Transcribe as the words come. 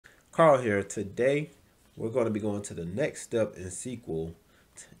Carl here. Today we're going to be going to the next step in SQL,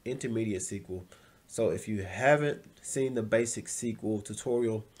 intermediate SQL. So if you haven't seen the basic SQL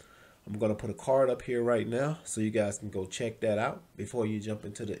tutorial, I'm going to put a card up here right now so you guys can go check that out before you jump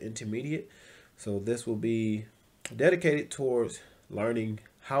into the intermediate. So this will be dedicated towards learning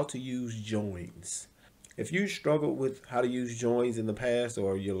how to use joins. If you struggled with how to use joins in the past,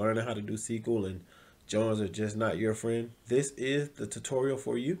 or you're learning how to do SQL and joins are just not your friend, this is the tutorial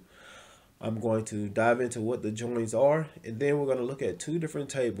for you. I'm going to dive into what the joins are, and then we're going to look at two different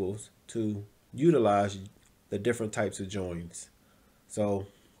tables to utilize the different types of joins. So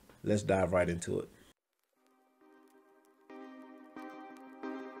let's dive right into it.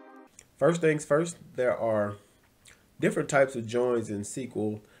 First things first, there are different types of joins in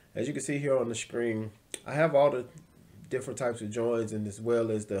SQL. As you can see here on the screen, I have all the different types of joins, and as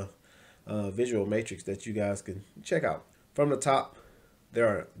well as the visual matrix that you guys can check out. From the top,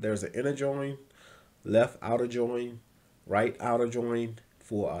 there's an inner join, left outer join, right outer join,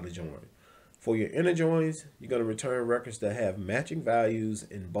 full outer join. For your inner joins, you're going to return records that have matching values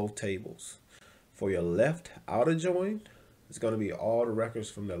in both tables. For your left outer join, it's going to be all the records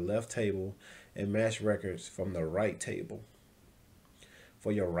from the left table and match records from the right table.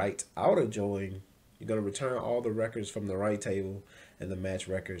 For your right outer join, you're going to return all the records from the right table and the match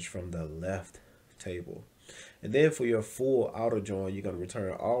records from the left table. And then for your full outer join, you're going to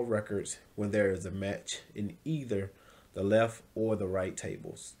return all records when there is a match in either the left or the right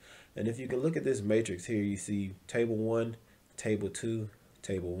tables. And if you can look at this matrix here, you see table 1, table 2,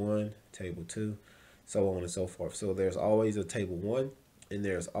 table 1, table 2, so on and so forth. So there's always a table 1 and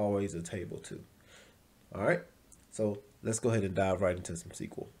there's always a table 2. All right, so let's go ahead and dive right into some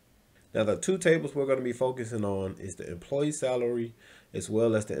SQL. Now, the two tables we're going to be focusing on is the employee salary as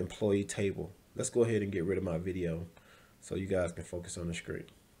well as the employee table. Let's go ahead and get rid of my video so you guys can focus on the screen.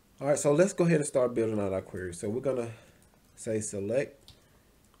 All right, so let's go ahead and start building out our query. So we're going to say select.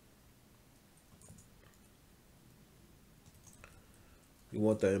 We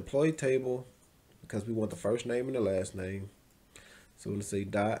want the employee table because we want the first name and the last name. So let's say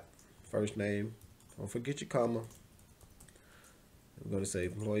dot first name. Don't forget your comma. We're going to say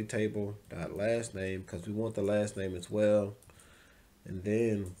employee table dot last name because we want the last name as well. And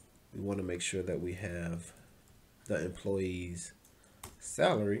then we want to make sure that we have the employee's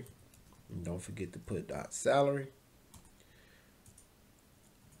salary. And don't forget to put dot salary.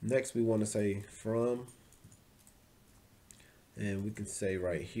 Next, we want to say from. And we can say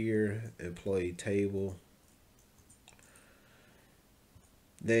right here, employee table.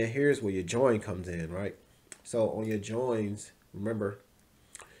 Then here's where your join comes in, right? So on your joins, remember,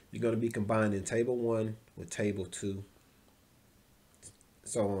 you're going to be combining table 1 with table 2,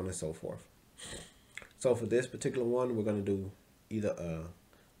 so on and so forth. So for this particular one, we're going to do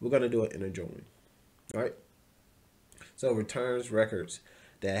we're going to do an inner join, right? So returns records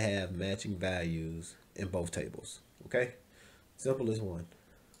that have matching values in both tables, okay? Simple as one.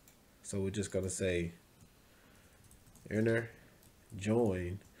 So we're just going to say inner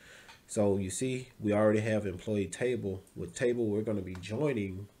join. So you see, we already have employee table. What table we're going to be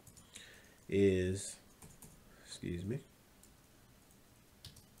joining is, excuse me,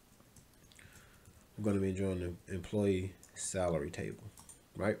 we're going to be joining the employee salary table,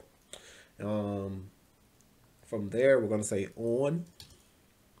 right? From there, we're going to say on.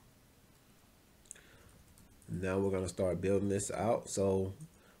 Now we're going to start building this out. So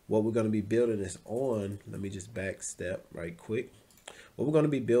what we're going to be building is on. Let me just back step right quick. What we're going to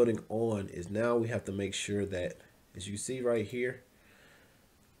be building on is now we have to make sure that, as you see right here,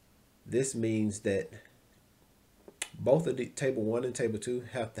 this means that both of the table 1 and table 2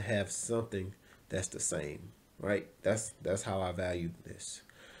 have to have something that's the same, right? That's how I value this.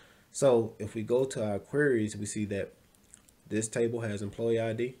 So if we go to our queries, we see that this table has employee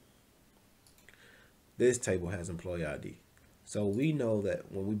ID. This table has employee ID. So we know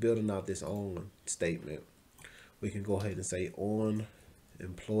that when we're building out this on statement, we can go ahead and say on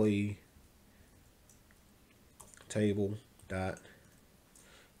employee table dot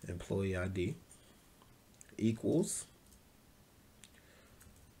employee ID equals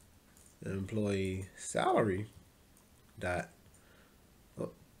employee salary dot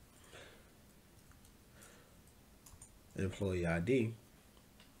employee ID.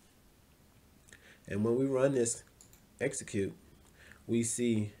 And when we run this execute, we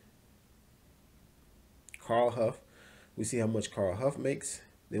see Carl Huff. We see how much Carl Huff makes.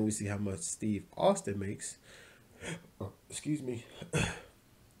 Then we see how much Steve Austin makes. Excuse me.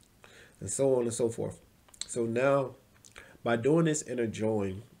 And so on and so forth. So now, by doing this inner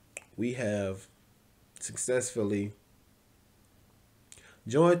join, we have successfully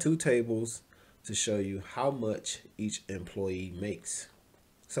Join two tables to show you how much each employee makes.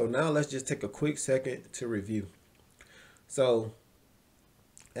 So now let's just take a quick second to review. So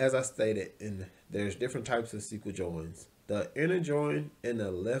as I stated, there's different types of SQL joins. The inner join and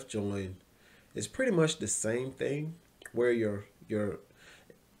the left join is pretty much the same thing, where your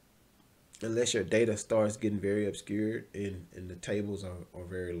unless your data starts getting very obscured and the tables are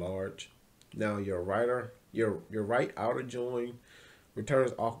very large. Now your right outer join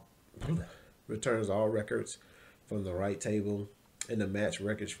returns all returns all records from the right table and the match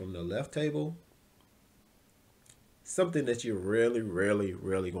records from the left table. Something that you're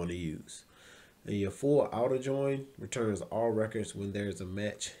really going to use. And your full outer join returns all records when there's a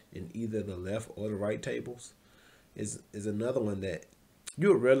match in either the left or the right tables. Is another one that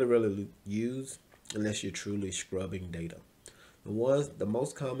you would really use unless you're truly scrubbing data. The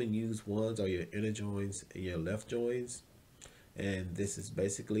most common used ones are your inner joins and your left joins. And this is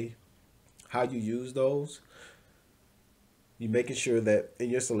basically how you use those. You're making sure that in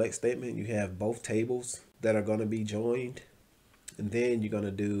your select statement you have both tables that are going to be joined, and then you're going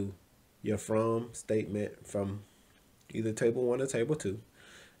to do your from statement from either table 1 or table 2.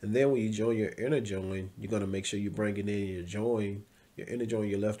 And then when you join your inner join, you're going to make sure you're bringing in your join, your inner join,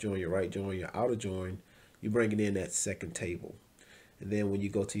 your left join, your right join, your outer join. You're bringing in that second table. And then when you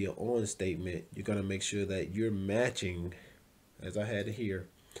go to your on statement, you're going to make sure that you're matching, as I had it here,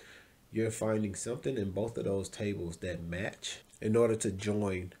 you're finding something in both of those tables that match in order to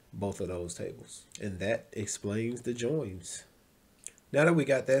join both of those tables. And that explains the joins. Now that we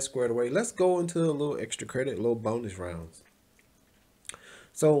got that squared away, let's go into a little extra credit, a little bonus rounds.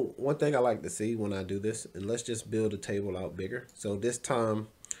 So one thing I like to see when I do this, and let's just build a table out bigger. So this time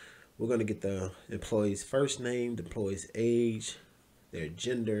we're going to get the employee's first name, the employee's age, their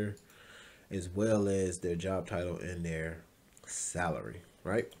gender, as well as their job title and their salary,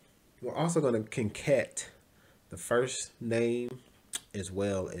 right? We're also going to concat the first name as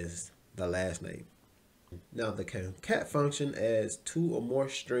well as the last name. Now the concat function adds two or more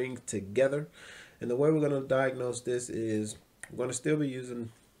strings together, and the way we're going to diagnose this is we're going to still be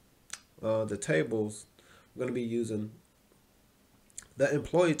using the tables. We're going to be using the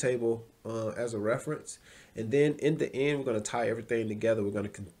employee table as a reference, and then in the end we're going to tie everything together. We're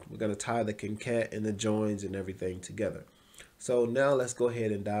going to tie the concat and the joins and everything together. So now let's go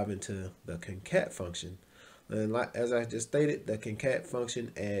ahead and dive into the concat function. And as I just stated, the concat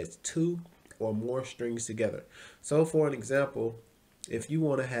function adds two or more strings together. So for an example, if you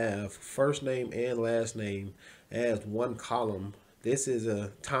want to have first name and last name as one column, this is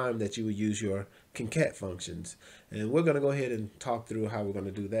a time that you would use your concat functions. And we're going to go ahead and talk through how we're going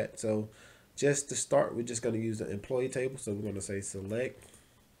to do that. So just to start, we're just going to use the employee table. So we're going to say select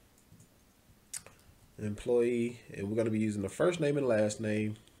employee, and we're going to be using the first name and last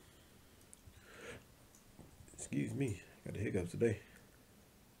name. Excuse me, got the hiccups today.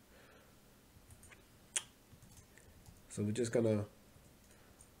 So we're just going to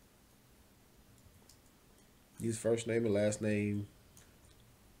use first name and last name.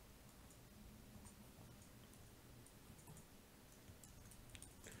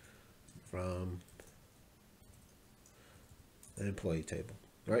 From the employee table,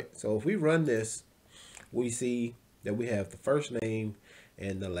 right? So if we run this, we see that we have the first name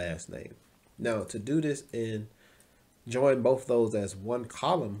and the last name. Now to do this and join both those as one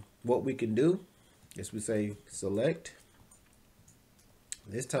column, what we can do is we say select.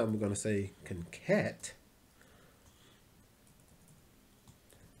 This time we're going to say concat.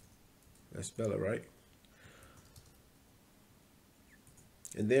 Let's spell it right.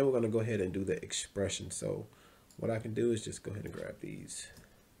 And then we're going to go ahead and do the expression. So what I can do is just go ahead and grab these.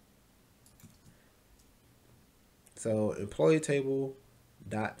 So employee table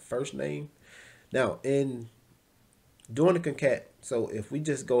dot first name. Now in doing the concat, so if we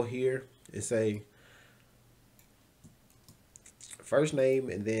just go here and say first name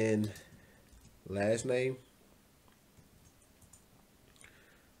and then last name,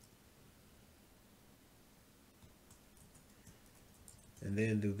 and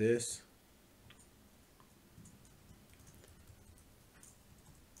then do this,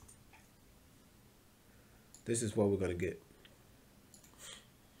 this is what we're going to get.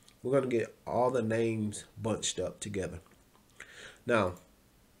 We're going to get all the names bunched up together. Now,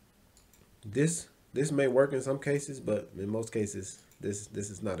 this may work in some cases, but in most cases, this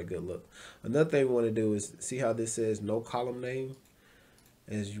is not a good look. Another thing we want to do is see how this says no column name.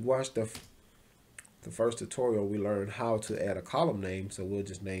 As you watch the first tutorial, we learned how to add a column name, so we'll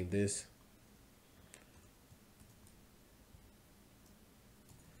just name this.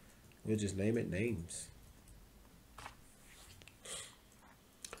 We'll just name it names.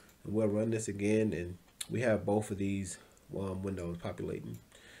 And we'll run this again, and we have both of these windows populating.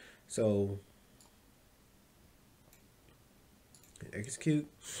 So execute,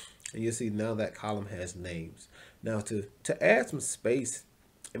 and you'll see now that column has names. Now to add some space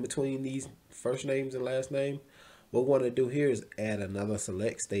in between these first names and last name, what we want to do here is add another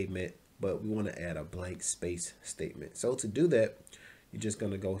select statement, but we want to add a blank space statement. So to do that, you're just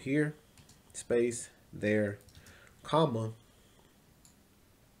going to go here, space, there, comma,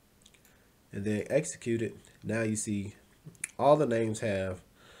 and then execute it. Now you see all the names have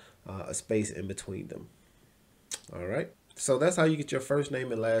a space in between them. All right. So that's how you get your first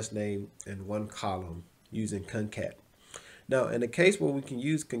name and last name in one column using concat. Now, in a case where we can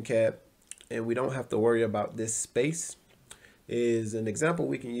use concat and we don't have to worry about this space, is an example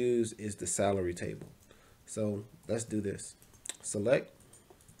we can use is the salary table. So let's do this. Select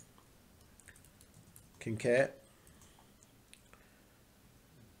concat.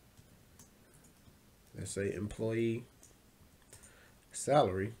 Let's say employee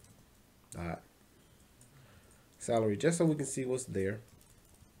salary dot salary, just so we can see what's there.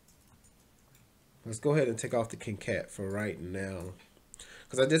 Let's go ahead and take off the concat for right now,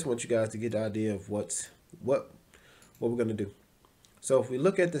 because I just want you guys to get the idea of what we're going to do. So if we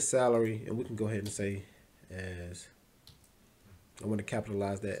look at the salary, and we can go ahead and say as, I want to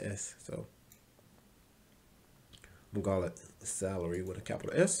capitalize that S, so I'm going to call it salary with a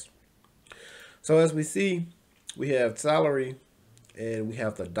capital S. So as we see, we have salary and we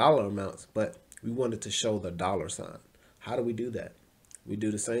have the dollar amounts, but we wanted to show the dollar sign. How do we do that? We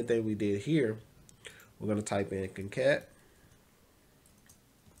do the same thing we did here. We're going to type in concat.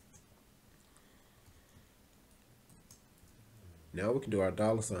 Now we can do our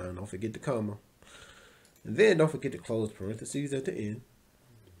dollar sign. Don't forget the comma. And then don't forget to close parentheses at the end.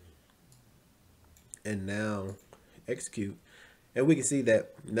 And now execute. And we can see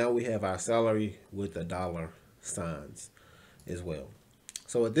that now we have our salary with the dollar signs as well.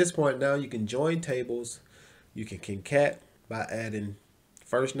 So at this point now you can join tables. You can concat by adding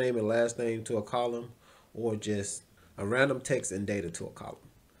first name and last name to a column, or just a random text and data to a column.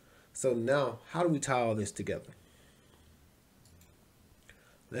 So now how do we tie all this together?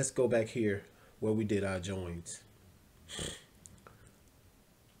 Let's go back here where we did our joins.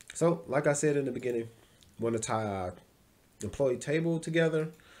 So like I said in the beginning, we want to tie our employee table together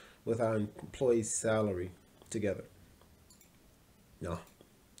with our employee salary together. Now,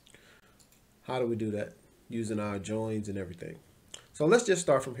 how do we do that? Using our joins and everything. So let's just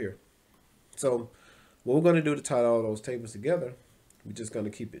start from here. So what we're going to do to tie all those tables together, we're just going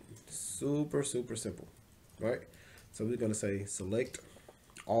to keep it super simple, right? So we're going to say select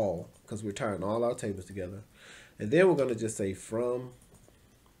all, because we're tying all our tables together. And then we're going to just say from,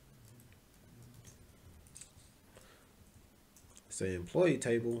 say employee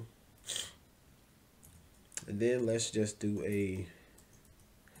table, and then let's just do a,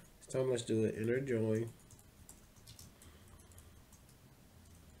 this time let's do an inner join.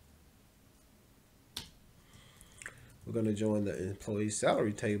 We're going to join the employee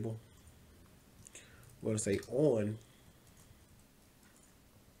salary table. We're going to say on.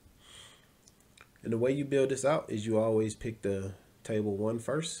 And the way you build this out is you always pick the table 1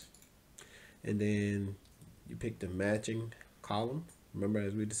 first, and then you pick the matching column. Remember,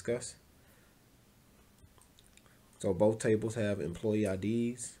 as we discussed. So both tables have employee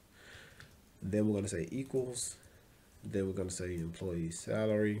IDs. Then we're going to say equals. Then we're going to say employee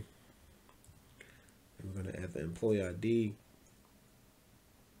salary. And we're going to add the employee ID.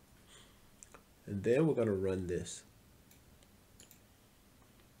 And then we're going to run this.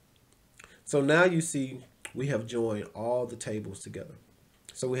 So now you see we have joined all the tables together.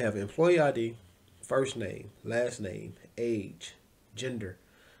 So we have employee ID, first name, last name, age, gender,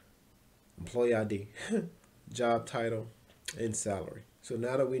 employee ID, job title, and salary. So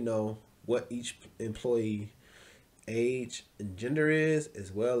now that we know what each employee age and gender is,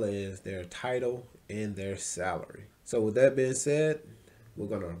 as well as their title and their salary. So with that being said, we're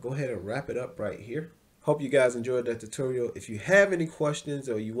gonna go ahead and wrap it up right here. Hope you guys enjoyed that tutorial. If you have any questions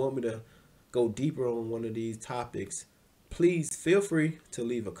or you want me to go deeper on one of these topics, please feel free to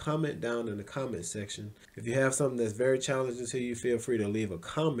leave a comment down in the comment section. If you have something that's very challenging to you, feel free to leave a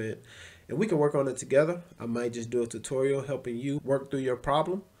comment and we can work on it together. I might just do a tutorial helping you work through your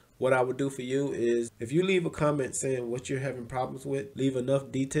problem. What I would do for you is, if you leave a comment saying what you're having problems with, leave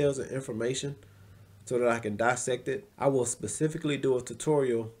enough details and information so that I can dissect it. I will specifically do a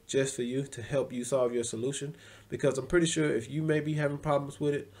tutorial just for you to help you solve your solution, because I'm pretty sure if you may be having problems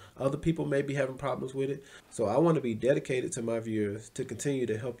with it, other people may be having problems with it. So I want to be dedicated to my viewers to continue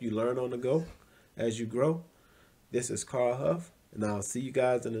to help you learn on the go as you grow. This is Carl Huff. And I'll see you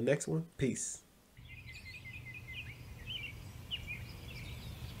guys in the next one. Peace.